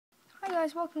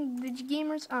guys, welcome to the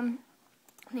Gamers. My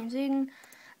name's Aidan.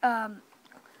 I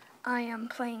am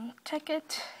playing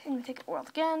Tekkit in the Tekkit world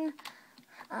again,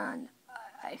 and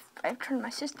I've turned my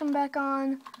system back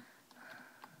on.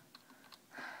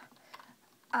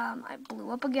 I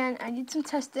blew up again. I did some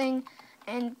testing,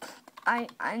 and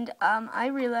I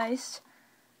realized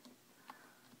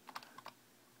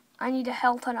I need a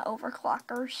hell ton of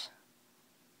overclockers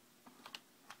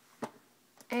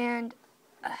and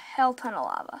a hell ton of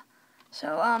lava.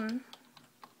 So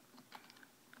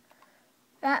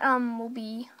that will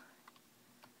be,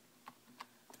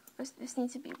 this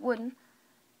needs to be wooden.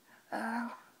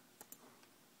 Oh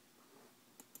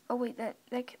wait, that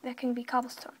can be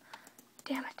cobblestone.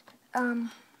 Damn it.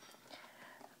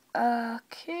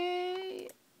 Okay,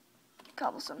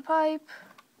 cobblestone pipe.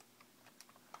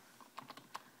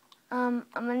 I'm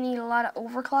gonna need a lot of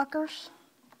overclockers.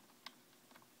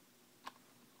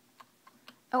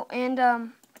 Oh, and the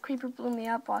creeper blew me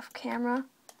up off camera,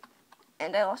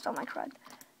 and I lost all my crud.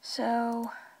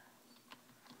 So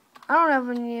I don't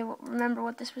ever remember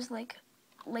what this was like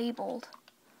labeled.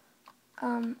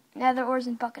 Nether ores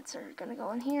and buckets are gonna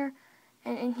go in here,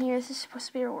 and in here this is supposed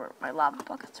to be where my lava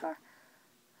buckets are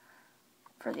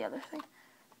for the other thing.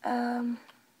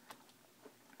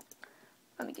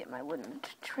 Let me get my wooden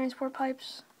transport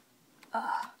pipes.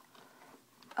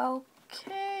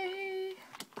 Okay.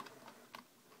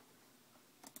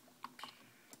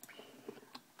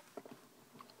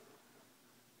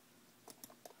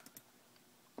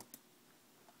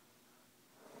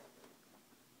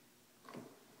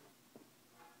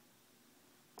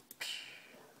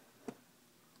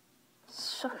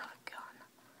 Son of a gun.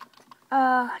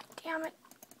 Damn it.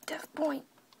 Death point.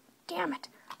 Damn it.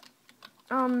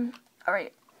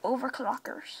 Alright.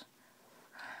 Overclockers.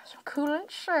 Some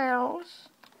coolant shells.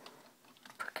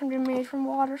 Can be made from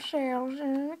water shells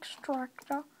and an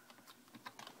extractor.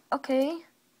 Okay.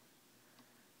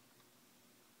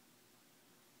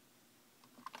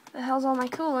 The hell's all my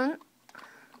coolant?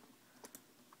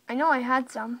 I know I had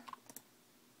some.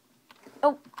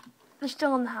 Oh, they're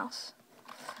still in the house.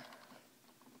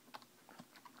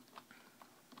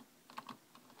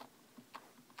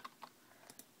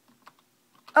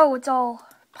 Oh, it's all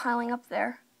piling up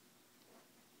there.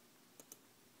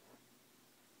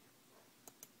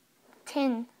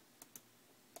 Tin.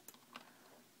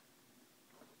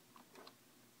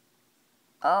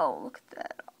 Oh, look at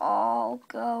that all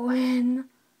going.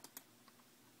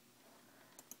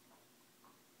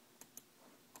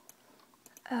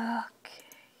 Okay.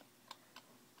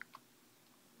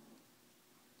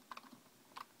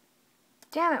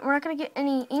 Damn it, we're not gonna get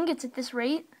any ingots at this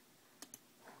rate.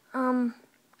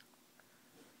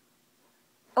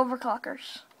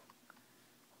 Overclockers.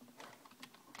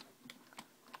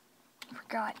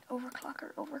 Forgot.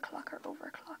 Overclocker.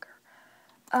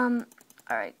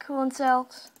 Alright, coolant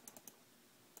cells.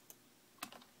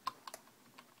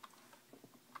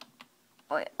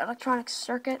 Wait, electronic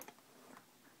circuit.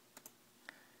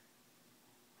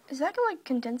 Is that like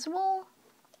condensable?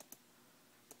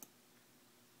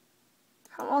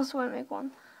 How else do I make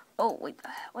one? Oh, wait,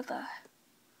 what the?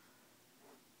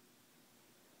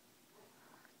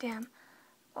 Damn.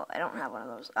 Well, I don't have one of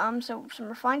those. So some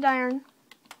refined iron.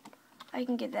 I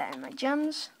can get that in my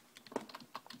gems.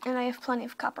 And I have plenty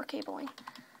of copper cabling.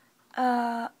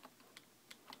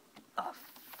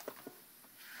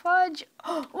 Fudge.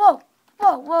 Oh, whoa.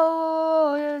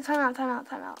 Time out.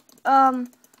 I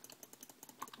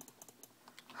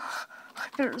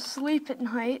better sleep at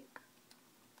night.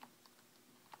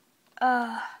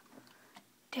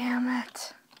 Damn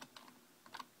it.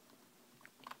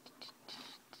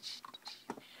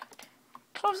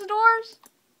 Close the doors.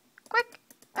 Quick.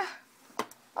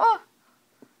 Oh.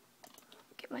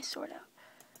 Get my sword out.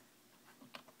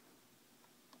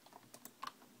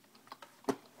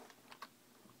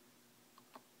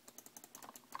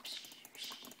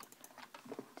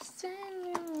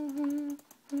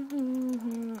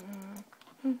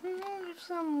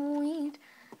 Some wheat.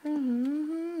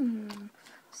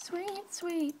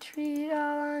 Sweet treat.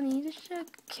 All I need is sugar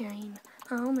cane.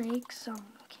 I'll make some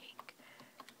cake.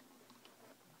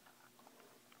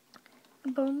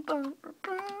 Boom, boom,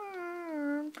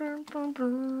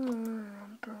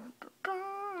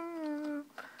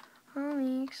 I'll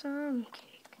make some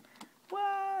cake.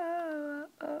 Whoa.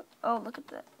 Oh, look at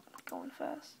that. Going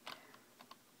fast.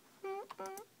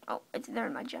 Oh, it's there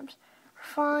in my gems.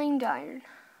 Refined iron.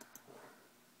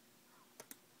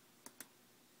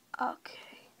 Okay.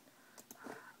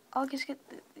 I'll just get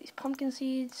these pumpkin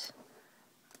seeds.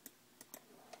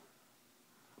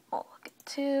 Oh, look at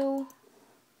 2.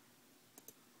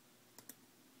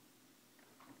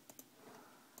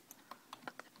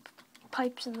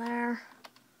 pipes in there.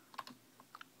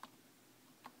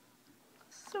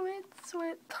 Sweet,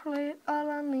 sweet treat, all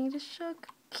I need is sugar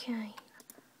cane.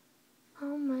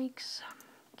 I'll make some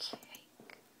cake.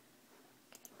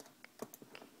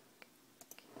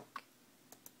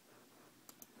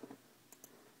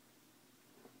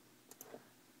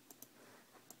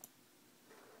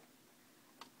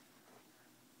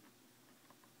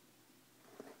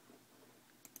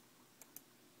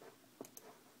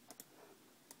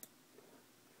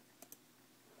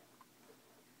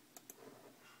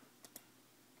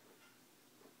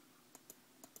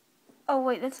 Oh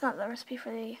wait, that's not the recipe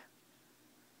for the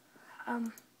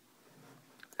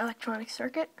electronic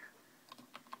circuit.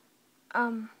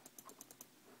 Damn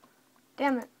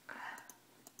it.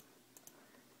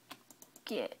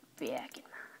 Get back in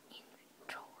my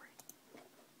inventory.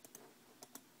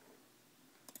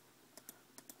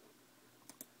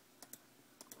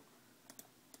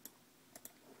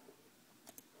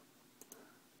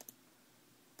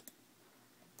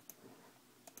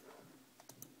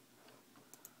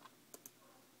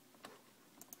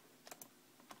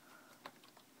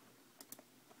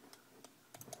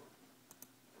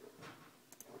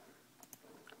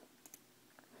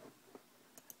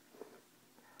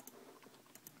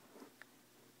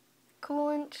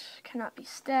 Coolant cannot be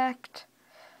stacked.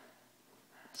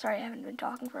 Sorry, I haven't been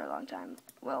talking for a long time.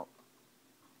 Well,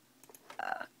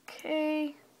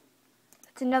 okay.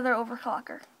 That's another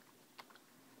overclocker.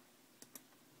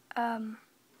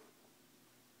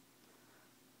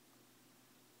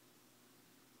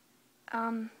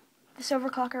 This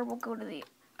overclocker will go to the,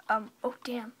 oh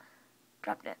damn,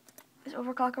 dropped it. This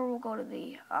overclocker will go to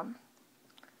the,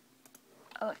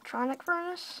 electronic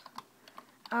furnace.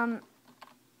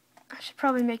 I should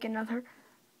probably make another.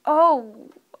 Oh,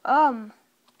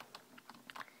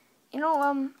 you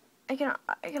know, I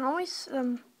can always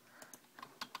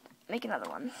make another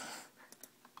one.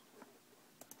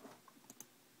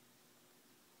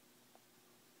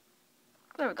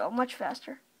 There we go, much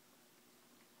faster.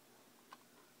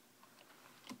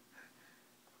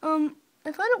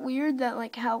 I find it weird that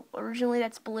like how originally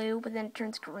that's blue, but then it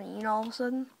turns green all of a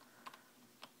sudden.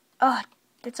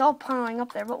 It's all piling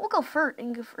up there, but we'll go first.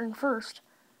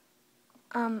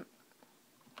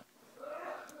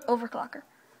 Overclocker.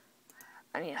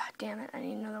 Damn it, I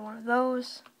need another one of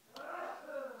those.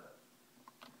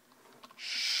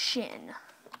 Shin.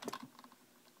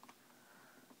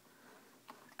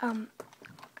 I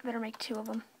better make 2 of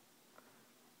them.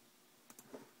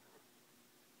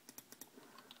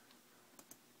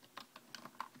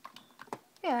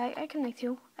 Yeah, I can make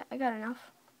 2. I got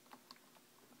enough.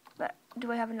 But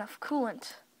do I have enough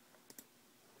coolant?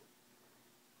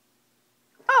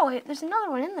 Oh, wait, there's another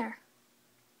one in there.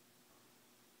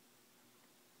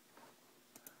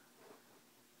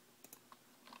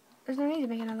 There's no need to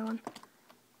make another one.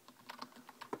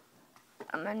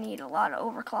 I'm gonna need a lot of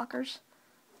overclockers.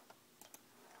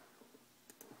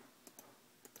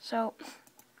 So,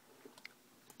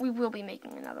 we will be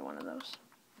making another one of those.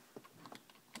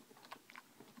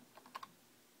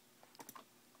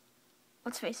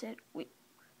 Let's face it, we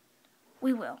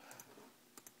will.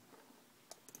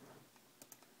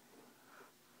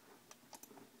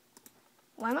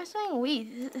 Why am I saying we?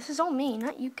 This is all me,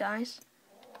 not you guys.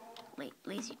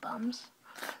 Lazy bums.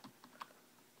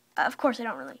 Of course, I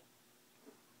don't really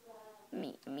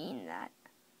mean that.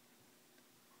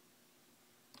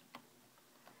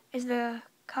 Is the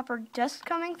copper dust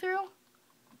coming through?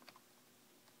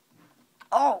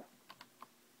 Oh!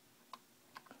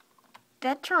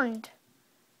 That turned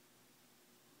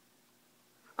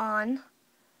on.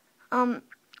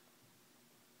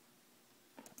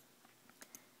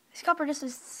 This copper dust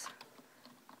is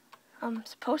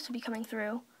supposed to be coming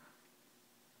through.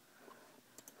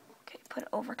 Okay, put an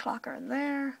overclocker in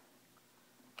there.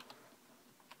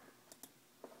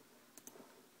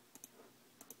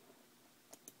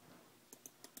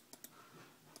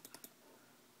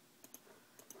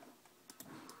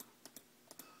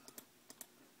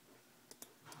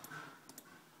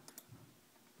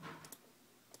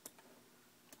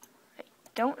 I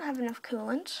don't have enough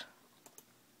coolant.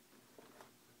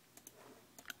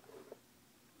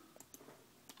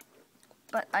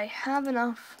 But I have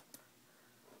enough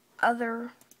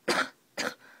other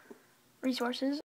resources.